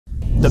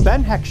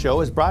Ben Heck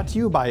Show is brought to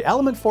you by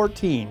Element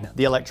 14,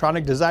 the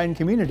electronic design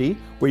community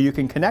where you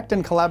can connect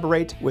and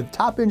collaborate with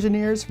top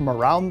engineers from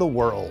around the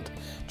world.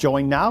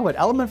 Join now at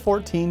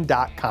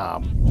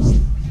element14.com.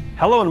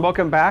 Hello and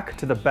welcome back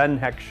to the Ben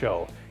Heck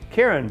Show.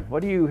 Karen,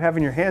 what do you have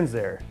in your hands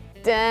there?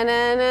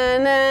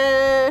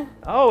 Da-na-na-na.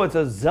 Oh, it's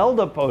a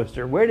Zelda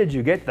poster. Where did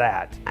you get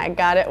that? I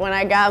got it when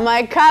I got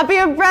my copy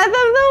of Breath of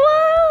the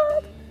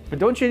Wild. But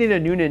don't you need a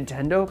new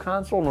Nintendo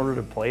console in order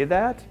to play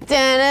that?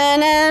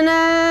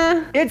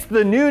 Da-na-na-na. It's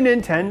the new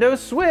Nintendo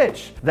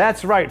Switch.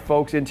 That's right,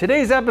 folks. In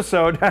today's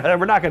episode,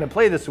 we're not going to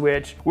play the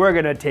Switch. We're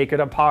going to take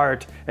it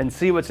apart and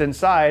see what's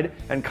inside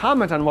and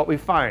comment on what we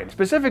find.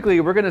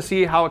 Specifically, we're going to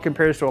see how it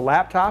compares to a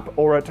laptop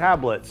or a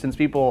tablet, since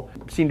people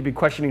seem to be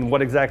questioning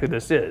what exactly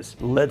this is.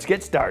 Let's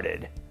get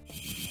started.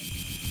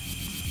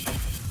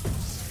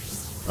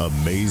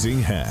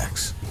 Amazing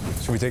hacks.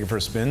 Should we take it for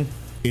a spin?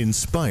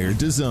 Inspired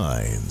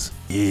designs.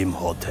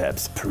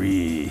 Imhotep's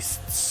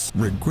priests.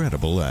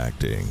 Regrettable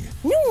acting.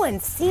 No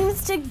one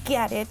seems to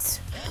get it.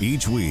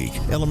 Each week,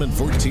 Element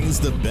 14's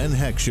The Ben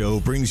Heck Show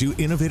brings you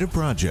innovative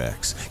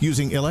projects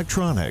using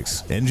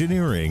electronics,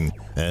 engineering,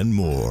 and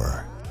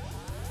more.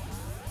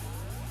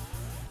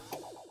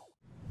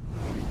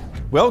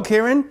 Well,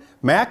 Karen,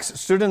 Max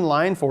stood in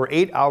line for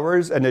 8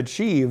 hours and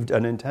achieved a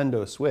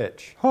Nintendo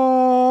Switch.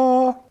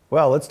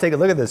 Well, let's take a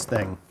look at this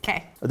thing.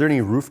 Okay. Are there any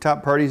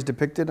rooftop parties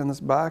depicted on this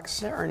box?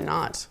 There are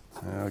not.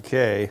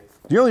 Okay.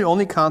 The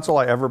only console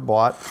I ever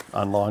bought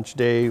on launch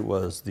day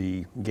was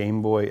the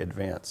Game Boy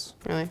Advance.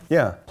 Really?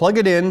 Yeah. Plug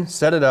it in,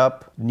 set it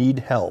up, need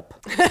help.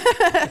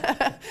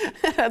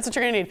 That's what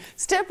you're gonna need.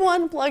 Step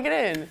 1, plug it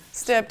in.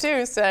 Step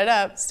 2, set it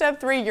up. Step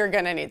 3, you're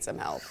gonna need some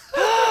help.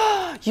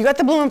 You got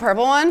the blue and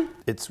purple one?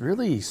 It's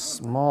really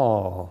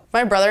small.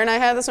 My brother and I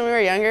had this when we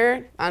were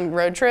younger on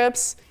road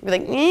trips. We'd be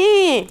like,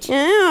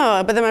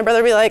 yeah. But then my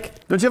brother would be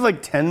like, Don't you have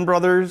like 10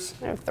 brothers?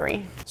 I have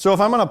 3. So if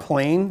I'm on a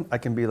plane, I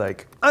can be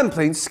like, I'm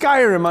playing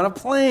Skyrim on a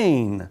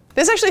plane.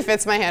 This actually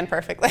fits my hand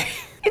perfectly.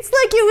 It's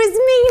like it was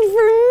made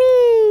for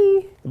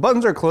me. The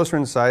buttons are closer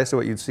in size to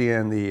what you'd see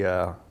in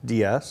the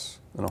DS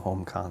than a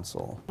home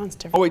console. One's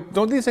different. Oh wait,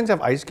 don't these things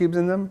have ice cubes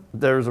in them?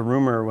 There was a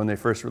rumor when they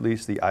first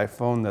released the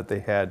iPhone that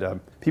they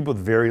had people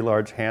with very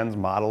large hands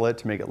model it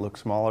to make it look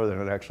smaller than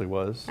it actually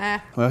was.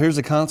 Well, here's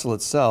the console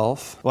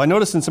itself. Well, I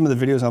noticed in some of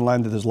the videos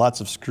online that there's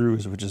lots of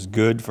screws, which is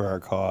good for our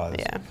cause.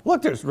 Yeah.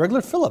 Look, there's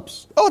regular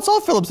Phillips. Oh, it's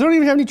all Phillips. They don't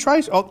even have any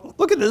oh,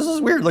 look at this. This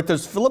is weird. Look,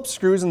 there's Phillips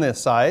screws on the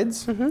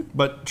sides,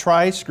 but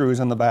tri-screws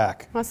on the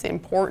back. That's the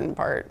important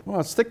part. Well,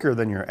 it's thicker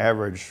than your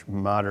average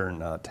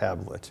modern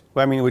tablet.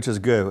 Well, I mean, which is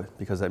good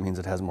because that means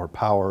it has more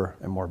power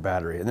and more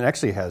battery. And it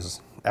actually has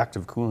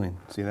active cooling.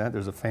 See that?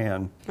 There's a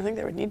fan. I think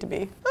there would need to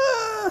be.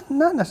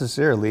 Not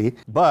necessarily,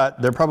 but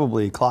they're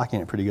probably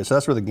clocking it pretty good. So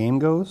that's where the game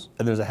goes.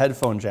 And there's a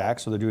headphone jack,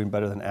 so they're doing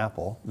better than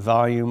Apple.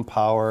 Volume,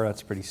 power,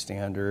 that's pretty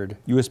standard.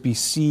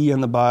 USB-C on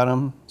the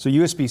bottom. So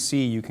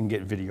USB-C, you can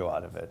get video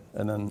out of it.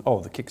 And then, oh,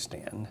 the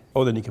kickstand.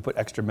 Oh, then you can put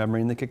extra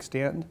memory in the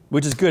kickstand,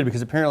 which is good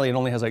because apparently it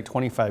only has like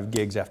 25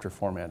 gigs after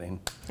formatting.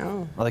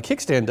 Oh. Well, the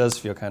kickstand does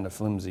feel kind of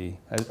flimsy.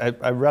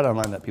 I read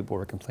online that people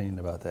were complaining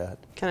about that.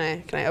 Can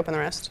I open the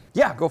rest?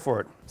 Yeah, go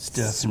for it.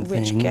 Stuff and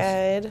Switch things.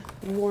 guide,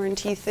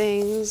 warranty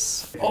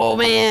things. Oh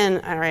man!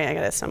 All right, I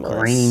gotta assemble this.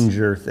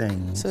 Granger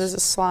things. So there's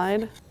a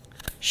slide.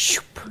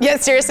 Shoop. Yeah,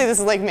 seriously, this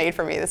is like made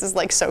for me. This is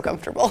like so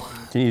comfortable.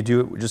 Can you do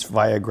it just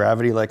via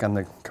gravity like on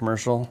the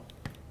commercial?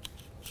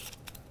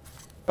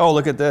 Oh,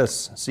 look at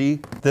this. See?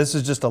 This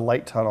is just a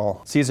light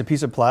tunnel. See, it's a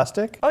piece of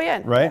plastic. Oh,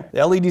 yeah. Right?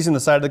 The LEDs in the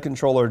side of the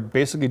controller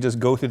basically just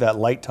go through that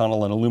light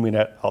tunnel and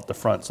illuminate out the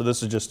front. So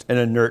this is just an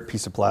inert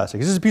piece of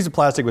plastic. It's just a piece of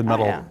plastic with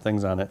metal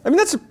things on it. I mean,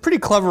 that's a pretty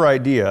clever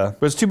idea,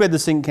 but it's too bad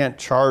this thing can't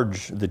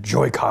charge the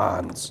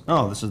Joy-Cons.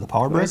 Oh, this is the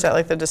power brick? Is that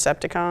like the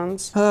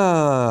Decepticons?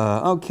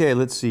 Okay,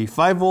 let's see.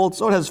 5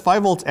 volts. Oh, it has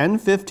 5 volts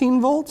and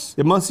 15 volts?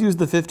 It must use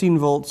the 15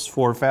 volts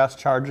for fast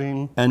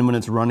charging and when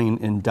it's running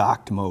in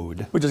docked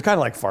mode, which is kind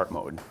of like fart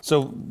mode.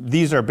 So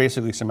these are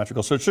basically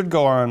symmetrical, so it should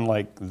go on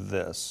like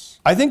this.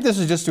 I think this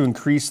is just to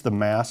increase the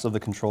mass of the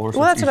controller. So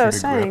well, it's that's what I was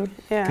easier to grip.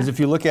 saying. Yeah. Because if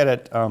you look at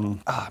it,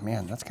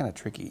 man, that's kind of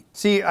tricky.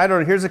 See, I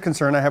don't know. Here's a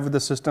concern I have with the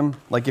system.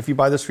 Like, if you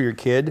buy this for your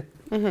kid,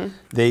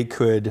 they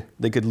could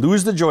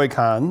lose the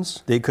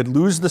Joy-Cons, they could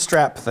lose the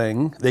strap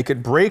thing, they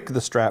could break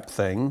the strap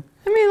thing.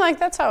 I mean, like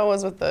that's how it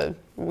was with the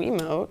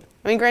Wiimote.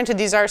 I mean, granted,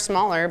 these are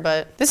smaller,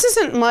 but this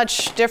isn't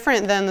much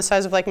different than the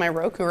size of like my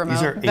Roku remote.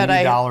 These are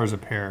 $80 a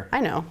pair. I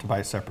know. To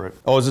buy separate.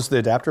 Oh, is this the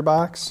adapter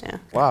box? Yeah.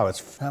 Wow,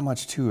 it's not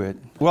much to it.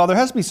 Well, there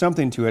has to be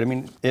something to it. I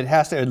mean, it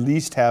has to at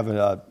least have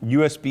a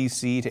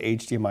USB-C to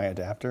HDMI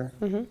adapter.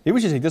 Maybe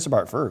we should take this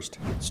apart first.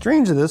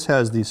 Strange that this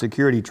has the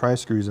security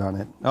tri-screws on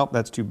it. Oh,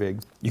 that's too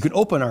big. You can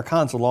open our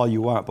console all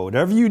you want, but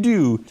whatever you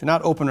do, do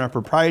not open our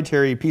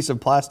proprietary piece of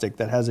plastic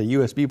that has a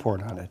USB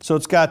port on it. So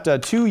it's got 2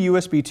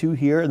 USB 2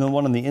 here, and then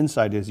one on the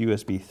inside is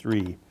USB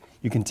 3.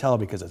 You can tell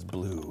because it's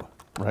blue.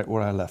 Right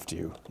where I left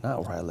you,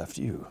 not where I left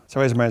you. So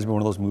it always reminds me of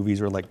one of those movies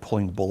where like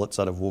pulling bullets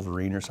out of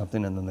Wolverine or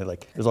something, and then they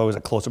like, there's always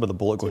a close-up of the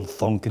bullet going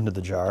thunk into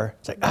the jar.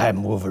 It's like,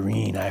 I'm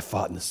Wolverine, I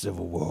fought in the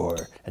Civil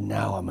War, and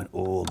now I'm an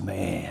old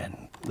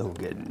man. No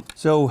good.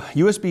 So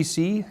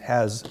USB-C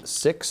has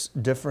 6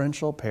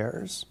 differential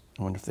pairs.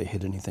 I wonder if they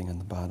hit anything on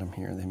the bottom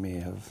here. They may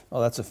have. Oh,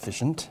 that's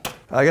efficient.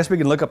 I guess we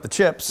can look up the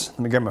chips.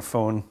 Let me grab my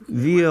phone.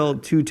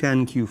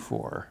 VL210Q4.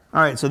 All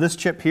right, so this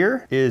chip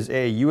here is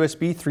a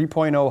USB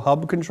 3.0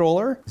 hub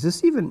controller. Is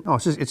this even, oh,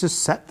 it's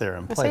just set there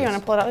in place. I say you want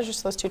to pull it out, there's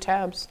just those 2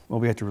 tabs.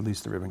 Well, we have to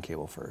release the ribbon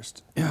cable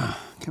first. Yeah,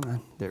 come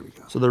on, there we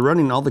go. So they're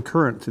running all the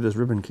current through this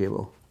ribbon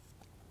cable.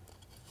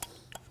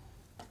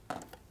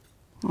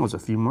 Oh, there's a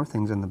few more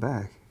things in the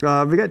back.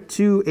 We got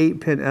 2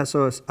 8-pin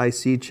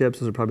SOS-IC chips.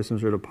 Those are probably some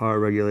sort of power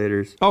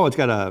regulators. Oh, it's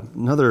got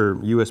another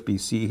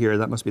USB-C here.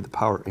 That must be the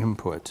power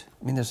input.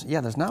 I mean,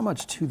 there's not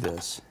much to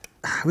this.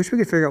 I wish we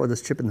could figure out what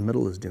this chip in the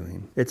middle is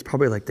doing. It's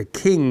probably like the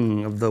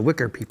king of the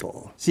wicker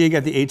people. See, you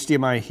got the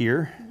HDMI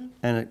here.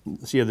 And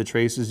see how the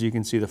traces, you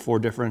can see the 4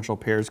 differential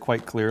pairs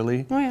quite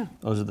clearly. Oh yeah.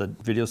 Those are the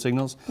video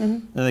signals.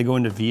 Then they go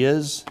into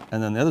vias,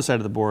 and then the other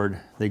side of the board,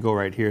 they go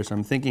right here. So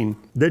I'm thinking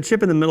the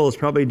chip in the middle is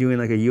probably doing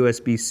like a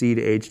USB-C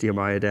to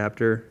HDMI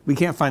adapter. We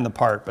can't find the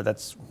part, but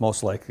that's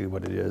most likely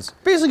what it is.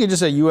 Basically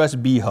just a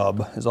USB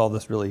hub is all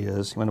this really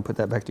is. You wanna put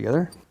that back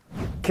together?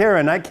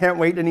 Karen, I can't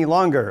wait any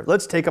longer.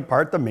 Let's take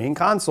apart the main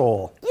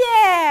console.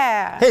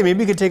 Yeah! Hey,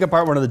 maybe you could take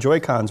apart one of the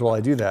Joy-Cons while I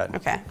do that.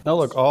 Okay. Now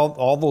look,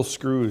 all those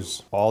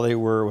screws, all they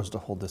were was to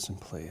hold this in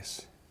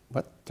place.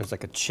 What? There's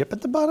like a chip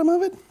at the bottom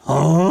of it?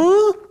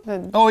 Huh?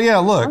 Oh yeah,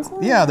 look.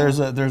 console? Yeah, there's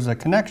a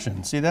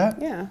connection. See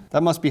that? Yeah.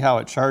 That must be how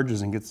it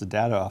charges and gets the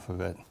data off of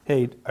it.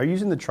 Hey, are you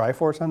using the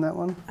Triforce on that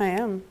one? I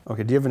am.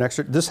 Okay, do you have an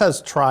extra? This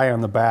has Tri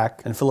on the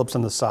back and Phillips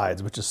on the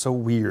sides, which is so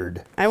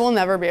weird. I will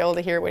never be able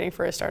to hear Waiting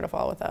for a Star to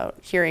Fall without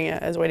hearing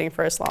it as Waiting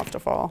for a Sloth to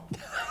Fall.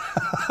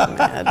 I'm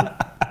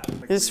mad.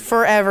 It's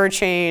forever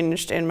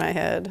changed in my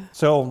head.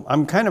 So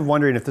I'm kind of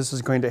wondering if this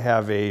is going to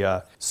have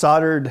a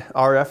soldered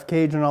RF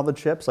cage on all the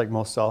chips like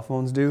most cell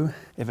phones do.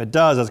 If it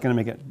does, that's going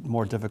to make it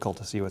more difficult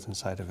to see what's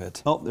inside of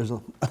it. Oh, there's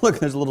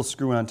a little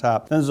screw on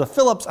top. And there's a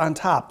Phillips on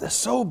top. That's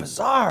so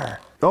bizarre.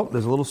 Oh,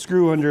 there's a little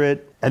screw under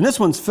it. And this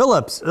one's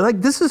Phillips.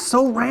 Like, this is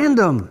so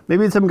random.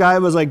 Maybe some guy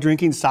was like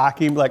drinking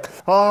sake and be like,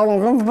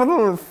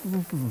 oh,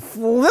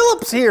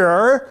 Phillips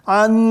here.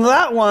 On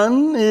that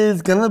one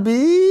is gonna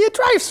be a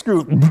drive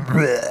screw.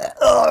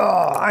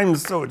 Oh, I'm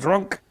so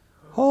drunk.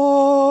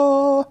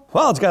 Oh,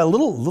 well, it's got a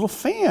little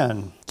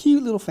fan.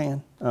 Cute little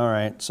fan. All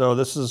right, so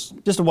this is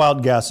just a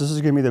wild guess. This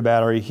is gonna be the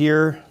battery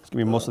here. It's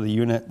gonna be most of the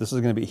unit. This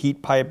is gonna be a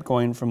heat pipe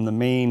going from the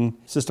main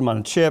system on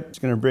a chip. It's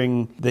gonna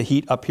bring the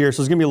heat up here.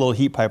 So there's gonna be a little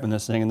heat pipe in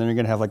this thing, and then you're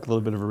gonna have like a little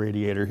bit of a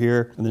radiator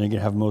here, and then you're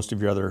gonna have most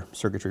of your other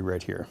circuitry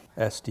right here.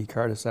 SD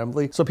card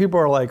assembly. So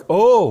people are like,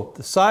 oh,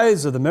 the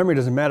size of the memory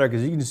doesn't matter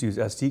because you can just use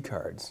SD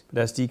cards.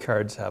 But SD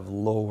cards have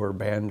lower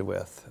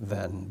bandwidth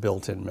than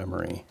built-in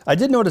memory. I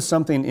did notice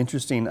something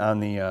interesting on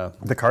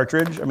the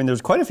cartridge. I mean,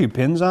 there's quite a few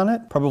pins on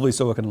it, probably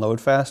so it can load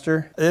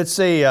faster. It's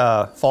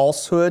a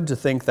falsehood to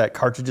think that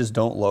cartridges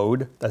don't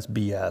load. That's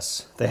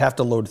BS. They have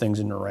to load things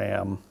into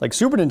RAM. Like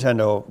Super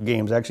Nintendo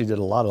games actually did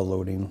a lot of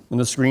loading. When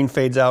the screen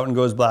fades out and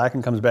goes black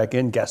and comes back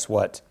in, guess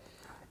what?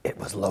 It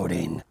was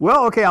loading.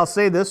 Well, okay, I'll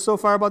say this so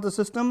far about the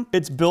system.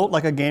 It's built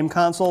like a game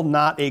console,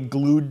 not a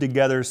glued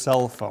together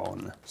cell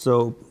phone.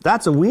 So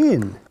that's a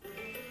win.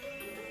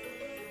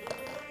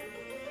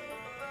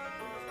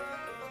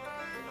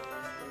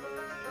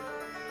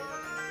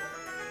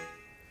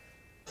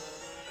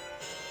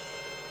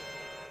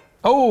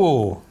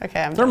 Oh, Okay,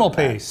 I'm thermal done with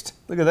that. paste.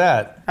 Look at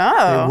that.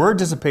 Oh. They were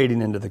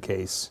dissipating into the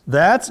case.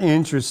 That's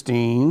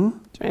interesting. Do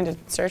you want me to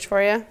search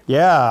for you?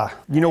 Yeah.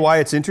 You know why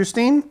it's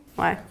interesting?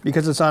 Why?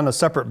 Because it's on a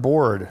separate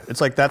board.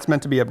 It's like that's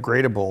meant to be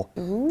upgradable.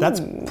 Ooh.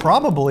 That's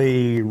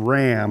probably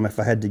RAM, if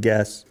I had to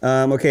guess.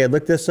 Okay, I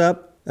looked this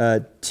up.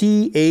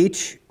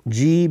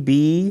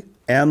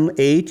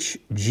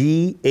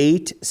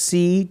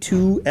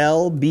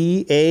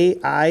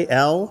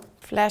 THGBMHG8C2LBAIL.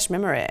 Flash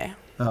memory.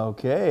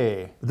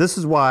 Okay. This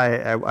is why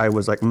I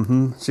was like,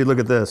 See, look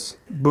at this.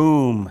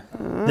 Boom.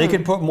 They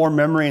could put more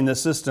memory in the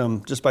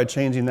system just by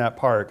changing that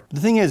part.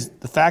 The thing is,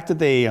 the fact that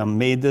they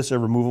made this a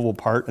removable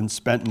part and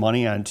spent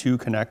money on 2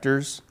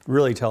 connectors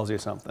really tells you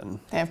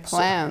something. They have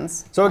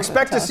plans. So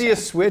expect to see a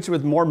Switch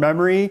with more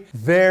memory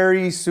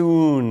very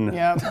soon.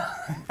 Yep.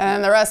 And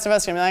then the rest of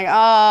us are gonna be like,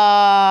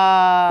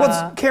 ah.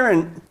 Well,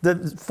 Karen,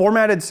 the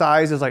formatted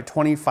size is like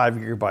 25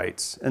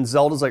 gigabytes and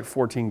Zelda's like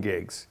 14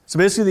 gigs. So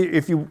basically,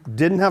 if you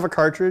didn't have a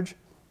cartridge,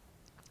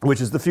 which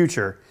is the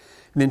future,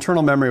 the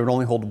internal memory would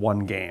only hold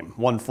 1 game,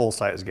 1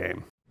 full-size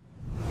game.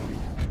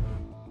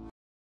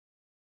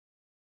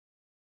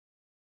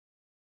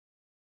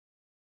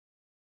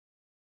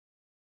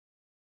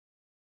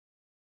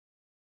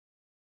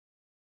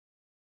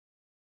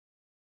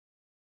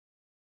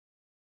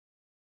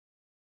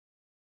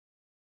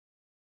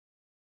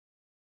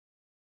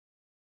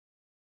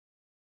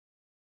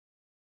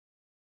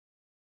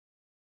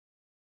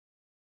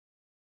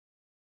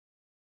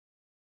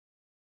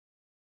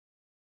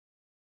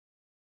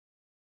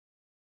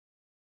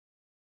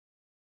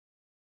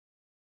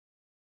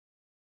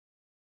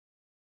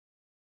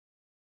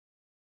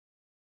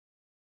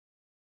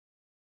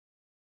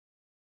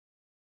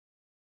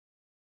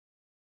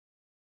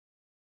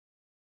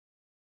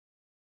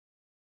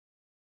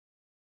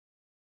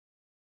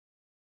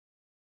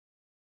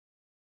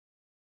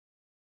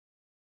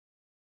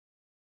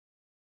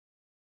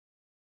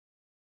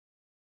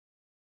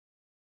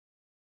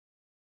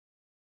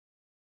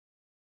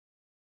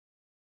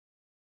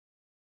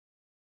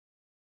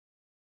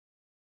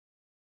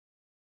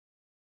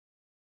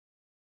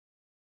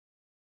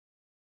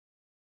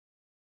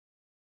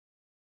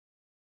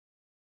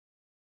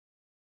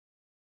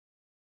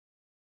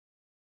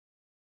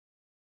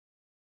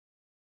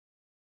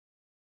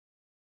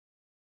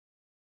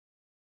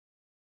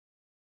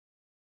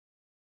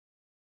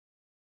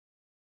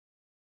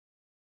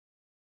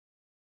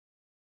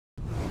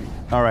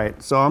 All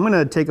right, so I'm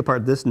gonna take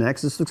apart this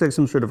next. This looks like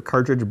some sort of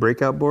cartridge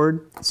breakout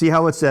board. See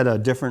how it's at a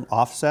different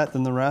offset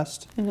than the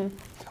rest?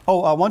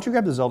 Oh, why don't you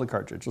grab the Zelda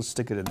cartridge? Let's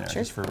stick it in there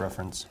just for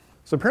reference.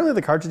 So apparently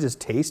the cartridges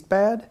taste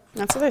bad.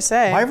 That's what they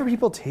say. Why are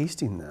people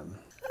tasting them?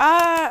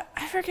 I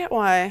forget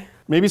why.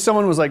 Maybe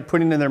someone was like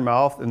putting it in their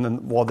mouth and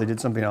then while they did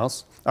something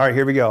else. All right,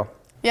 here we go.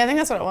 Yeah, I think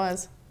that's what it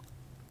was.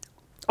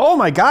 Oh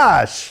my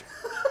gosh.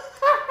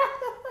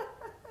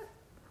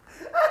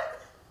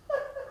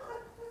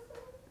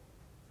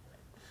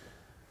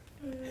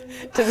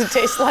 Does it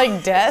taste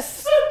like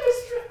death?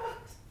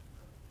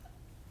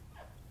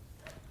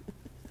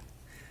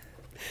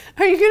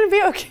 Are you gonna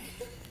be okay?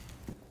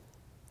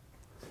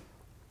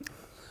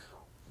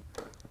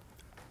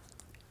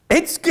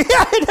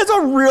 It has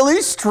a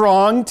really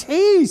strong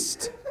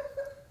taste.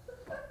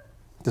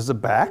 Does it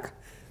back?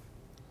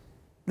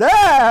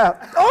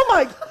 Ah! Oh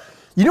my,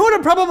 you know what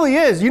it probably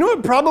is? You know what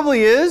it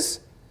probably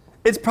is?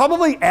 It's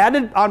probably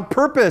added on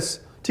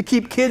purpose to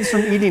keep kids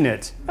from eating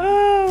it.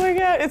 Oh my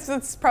god,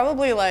 it's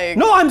probably like...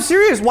 No, I'm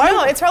serious, why?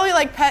 No, it's probably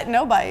like pet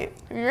no bite.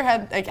 Have you ever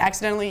had like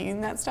accidentally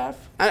eaten that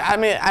stuff? I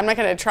mean, I'm not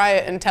gonna try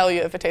it and tell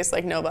you if it tastes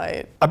like no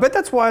bite. I bet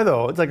that's why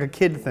though, it's like a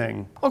kid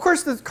thing. Of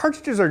course, the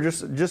cartridges are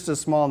just as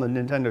small in the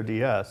Nintendo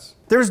DS.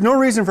 There's no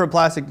reason for a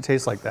plastic to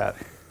taste like that.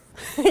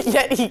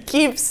 Yet he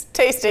keeps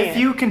tasting If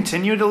you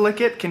continue to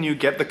lick it, can you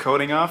get the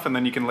coating off and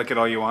then you can lick it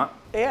all you want?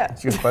 Yeah.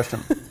 That's a good question.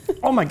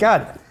 Oh my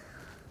god.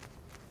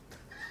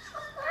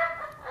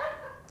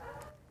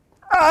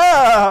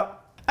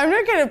 I'm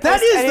not gonna post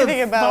That is anything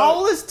the about...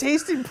 foulest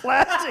tasting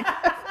plastic.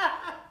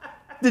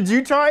 Did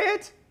you try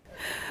it?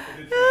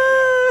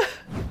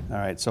 All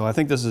right, so I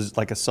think this is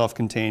like a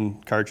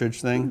self-contained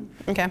cartridge thing.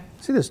 Okay.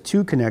 See, there's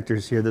two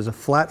connectors here. There's a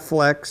flat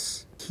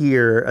flex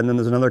here, and then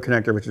there's another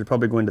connector, which is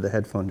probably going to the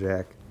headphone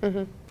jack.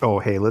 Oh,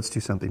 hey, let's do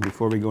something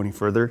before we go any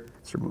further.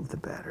 Let's remove the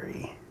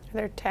battery. Are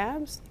there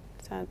tabs?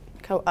 Does that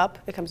go up?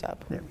 It comes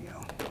up. There we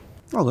go.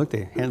 Oh, look,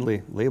 they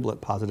handily label it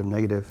positive,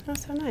 negative. Oh,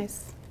 so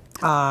nice.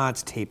 Ah,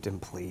 it's taped in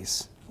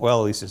place. Well,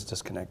 at least it's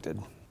disconnected.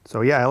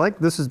 So yeah, I like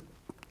this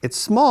it's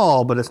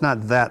small, but it's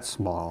not that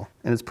small.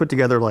 And it's put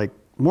together like,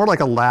 more like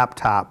a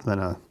laptop than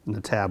a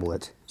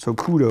tablet. So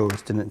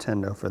kudos to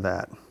Nintendo for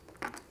that.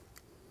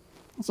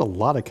 That's a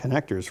lot of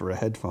connectors for a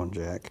headphone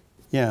jack.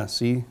 Yeah,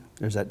 see,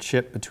 there's that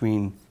chip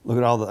between, look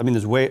at all the, I mean,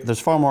 there's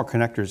far more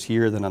connectors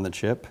here than on the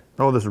chip.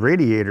 Oh, this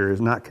radiator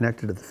is not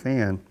connected to the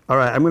fan. All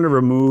right, I'm gonna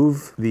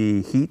remove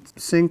the heat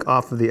sink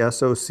off of the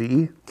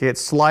SoC. Okay,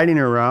 it's sliding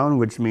around,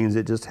 which means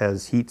it just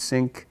has heat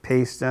sink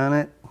paste on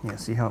it. Yeah,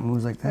 see how it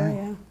moves like that? Oh,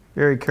 yeah.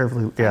 Very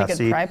carefully, yeah, a good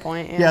see? pry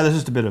point, yeah. Yeah, there's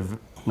just a bit of,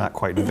 not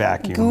quite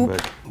vacuum, Goop.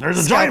 but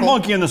there's a giant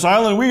monkey in this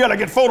island, we gotta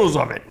get photos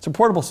of it. It's a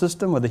portable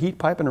system with a heat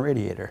pipe and a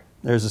radiator.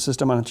 There's a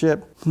system on a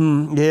chip.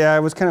 Yeah, I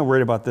was kind of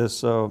worried about this,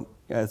 so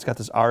yeah, it's got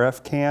this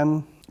RF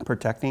can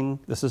protecting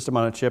the system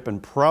on a chip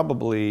and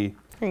probably...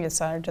 Can you get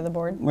soldered to the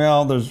board?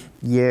 Well,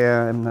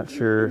 yeah, I'm not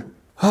sure.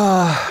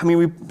 I mean,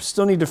 we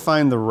still need to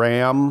find the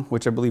RAM,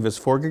 which I believe is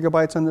 4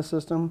 gigabytes on this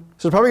system.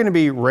 So it's probably gonna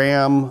be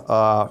RAM,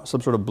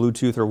 some sort of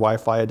Bluetooth or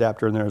Wi-Fi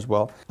adapter in there as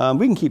well.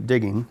 We can keep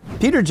digging.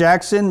 Peter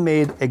Jackson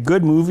made a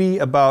good movie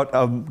about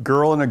a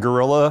girl and a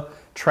gorilla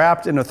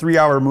trapped in a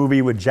 3-hour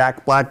movie with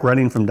Jack Black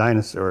running from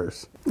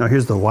dinosaurs. Now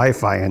here's the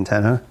Wi-Fi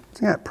antenna. It's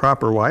got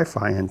proper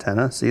Wi-Fi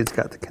antenna. See, it's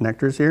got the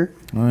connectors here.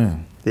 Oh yeah.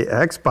 The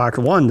Xbox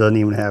One doesn't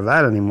even have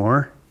that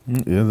anymore.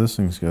 Yeah, this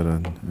thing's got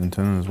an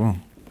antenna as well.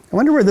 I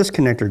wonder where this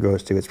connector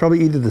goes to. It's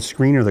probably either the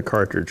screen or the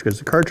cartridge, because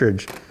the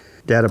cartridge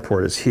data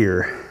port is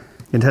here.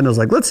 Nintendo's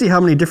like, let's see how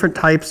many different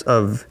types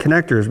of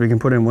connectors we can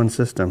put in one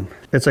system.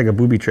 It's like a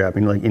booby trap,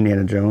 you know, like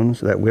Indiana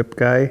Jones, that whip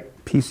guy.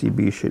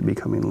 PCB should be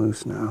coming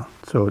loose now.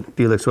 So,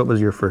 Felix, what was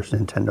your first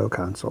Nintendo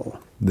console?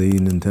 The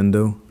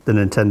Nintendo. The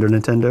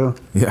Nintendo?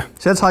 Yeah.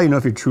 So that's how you know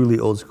if you're truly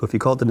old school, if you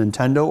call it the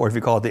Nintendo or if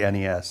you call it the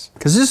NES.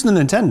 Because this is the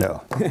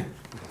Nintendo.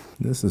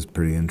 This is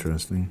pretty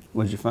interesting.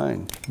 What'd you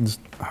find? Just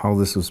how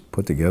this was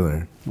put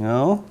together.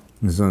 No?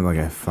 It's not like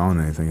I found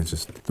anything. It's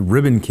just the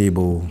ribbon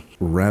cable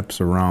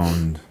wraps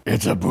around.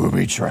 It's a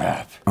booby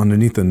trap.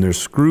 Underneath, and there's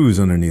screws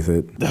underneath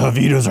it. The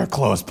Javitas are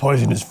closed.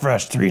 Poison is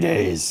fresh 3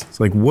 days. It's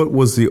like, what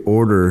was the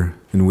order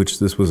in which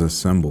this was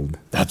assembled?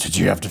 That's what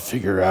you have to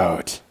figure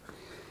out.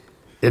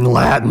 In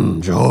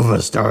Latin,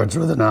 Jehovah starts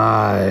with an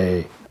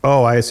I.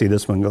 Oh, I see.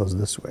 This one goes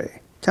this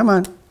way. Come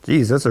on.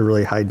 Geez, that's a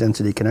really high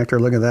density connector.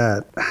 Look at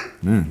that.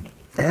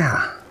 Yeah.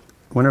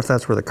 I wonder if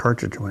that's where the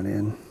cartridge went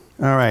in.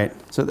 All right,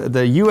 so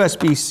the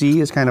USB-C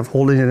is kind of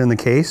holding it in the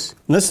case.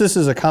 Unless this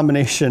is a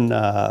combination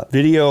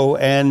video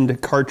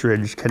and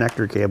cartridge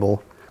connector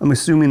cable, I'm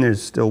assuming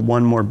there's still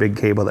one more big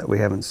cable that we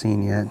haven't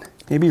seen yet.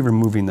 Maybe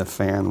removing the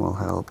fan will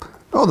help.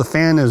 Oh, the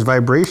fan is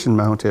vibration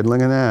mounted.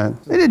 Look at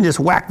that. They didn't just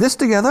whack this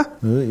together.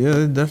 Yeah,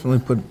 they definitely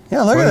put.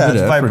 Yeah, look at that.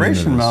 It's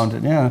vibration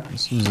mounted. Yeah.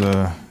 This is.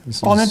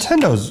 Well,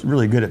 Nintendo's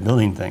really good at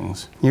building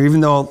things. You know, even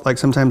though, like,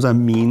 sometimes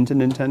I'm mean to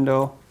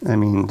Nintendo. I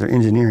mean, their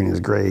engineering is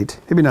great.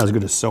 Maybe not as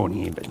good as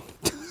Sony, but.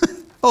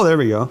 Oh, there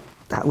we go.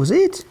 That was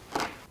it.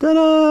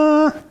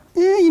 Ta-da!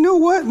 Yeah, you know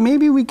what?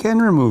 Maybe we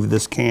can remove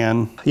this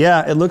can.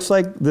 Yeah, it looks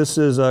like this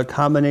is a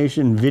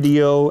combination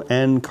video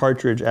and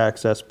cartridge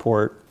access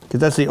port, because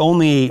that's the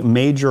only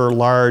major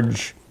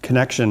large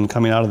connection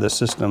coming out of this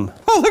system.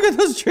 Oh, look at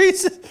those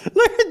trees.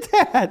 Look at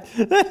that.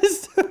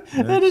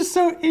 That is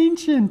so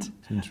ancient.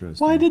 It's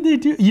interesting. Why did they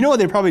do? You know what?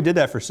 They probably did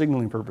that for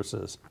signaling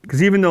purposes.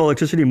 Because even though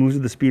electricity moves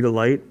at the speed of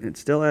light, it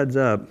still adds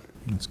up.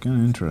 It's kind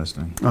of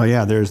interesting. Oh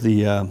yeah, there's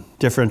the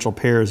differential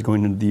pairs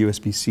going into the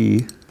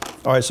USB-C.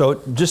 All right,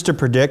 so just to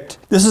predict,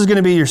 this is going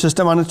to be your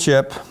system on a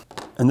chip,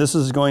 and this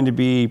is going to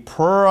be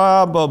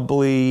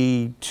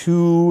probably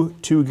two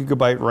 2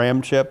 gigabyte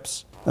RAM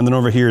chips. And then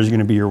over here is going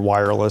to be your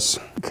wireless.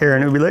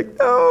 Karen would be like,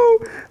 no,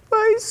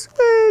 my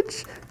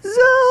Switch,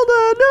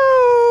 Zelda,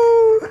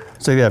 no.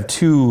 So you have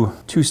two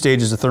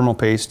stages of thermal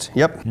paste.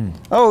 Yep.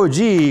 Oh,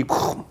 gee,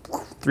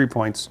 3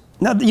 points.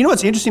 Now, you know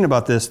what's interesting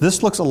about this?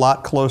 This looks a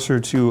lot closer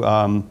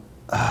to,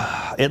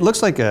 it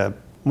looks like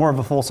more of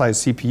a full-size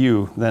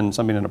CPU than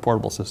something in a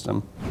portable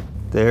system.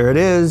 There it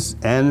is,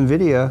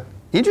 NVIDIA.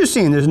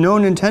 Interesting, there's no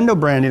Nintendo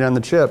branding on the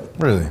chip.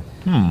 Really?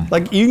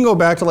 Like you can go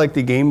back to like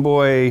the Game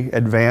Boy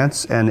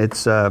Advance and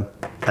it's an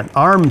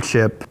ARM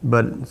chip,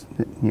 but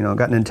you know,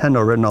 got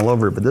Nintendo written all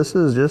over it. But this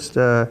is just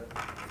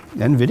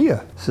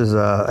NVIDIA. This is,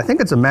 I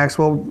think it's a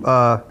Maxwell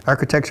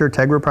architecture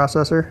Tegra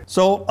processor.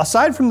 So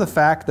aside from the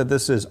fact that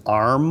this is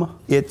ARM,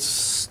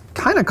 it's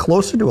kind of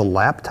closer to a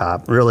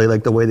laptop, really,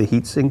 like the way the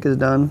heatsink is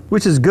done,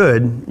 which is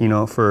good, you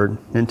know, for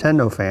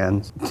Nintendo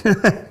fans.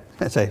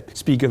 As I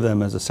speak of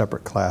them as a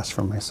separate class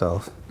from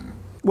myself.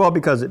 Well,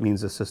 because it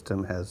means the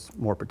system has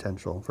more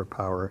potential for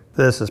power.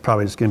 This is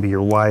probably just gonna be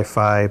your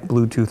Wi-Fi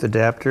Bluetooth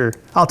adapter.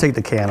 I'll take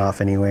the can off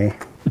anyway.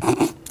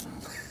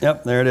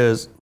 Yep, there it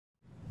is.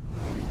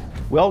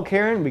 Well,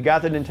 Karen, we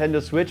got the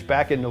Nintendo Switch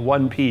back into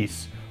one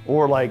piece,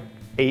 or like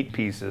 8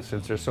 pieces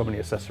since there's so many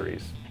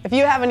accessories. If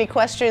you have any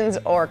questions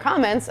or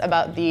comments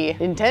about the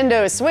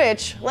Nintendo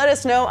Switch, let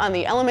us know on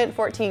the Element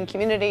 14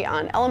 community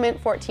on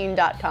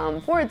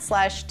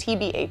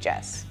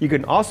element14.com/TBHS. You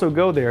can also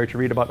go there to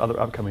read about other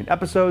upcoming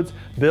episodes,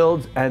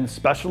 builds, and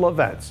special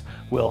events.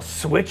 We'll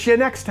switch you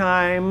next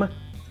time.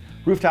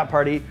 Rooftop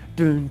party.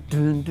 Dun,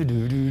 dun, dun,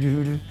 dun, dun,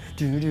 dun,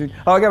 dun, dun.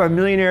 Oh, I got my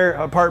millionaire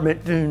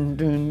apartment. Dun,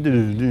 dun,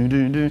 dun, dun, dun,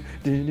 dun,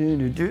 dun,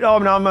 dun, dun. Oh,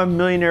 now I'm a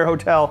millionaire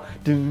hotel.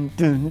 Dun,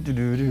 dun, dun,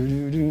 dun,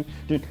 dun, dun,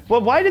 dun.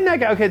 Well, why didn't that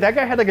guy? Okay, that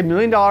guy had like $1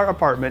 million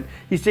apartment.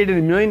 He stayed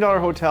in $1 million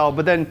hotel,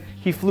 but then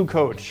he flew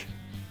coach.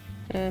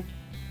 I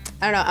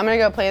don't know. I'm gonna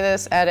go play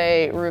this at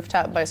a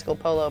rooftop bicycle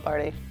polo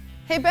party.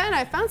 Hey Ben,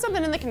 I found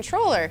something in the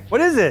controller. What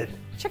is it?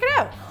 Check it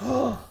out.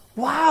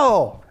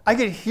 Wow! I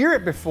could hear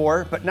it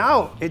before, but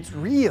now it's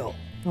real.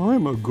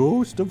 I'm a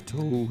ghost of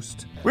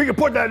toast. We can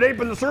put that ape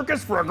in the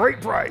circus for a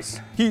great price.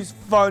 He's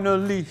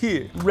finally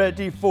here,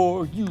 ready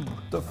for you,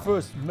 the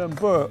first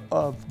member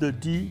of the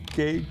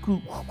DK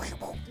group.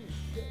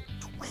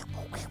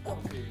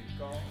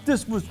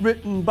 This was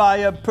written by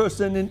a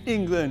person in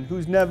England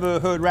who's never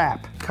heard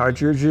rap.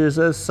 Cartridges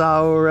as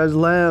sour as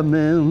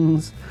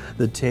lemons,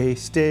 the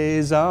taste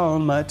stays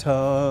on my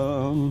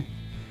tongue.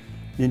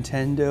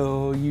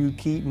 Nintendo, you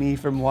keep me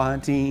from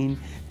wanting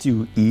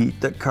to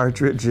eat the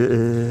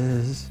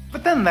cartridges.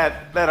 But then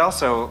that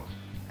also,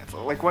 it's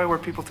like, why were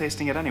people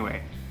tasting it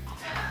anyway?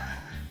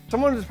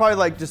 Someone was probably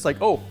like, just like,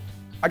 oh,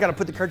 I gotta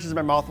put the cartridges in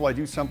my mouth while I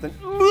do something.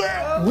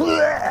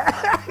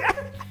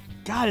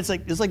 God, it's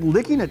like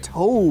licking a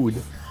toad.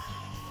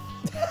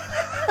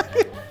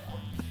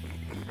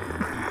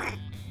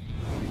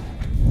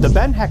 The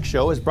Ben Heck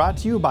Show is brought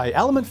to you by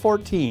Element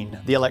 14,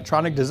 the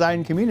electronic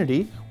design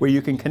community where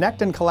you can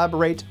connect and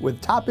collaborate with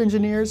top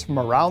engineers from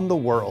around the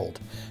world.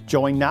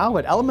 Join now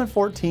at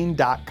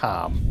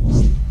element14.com.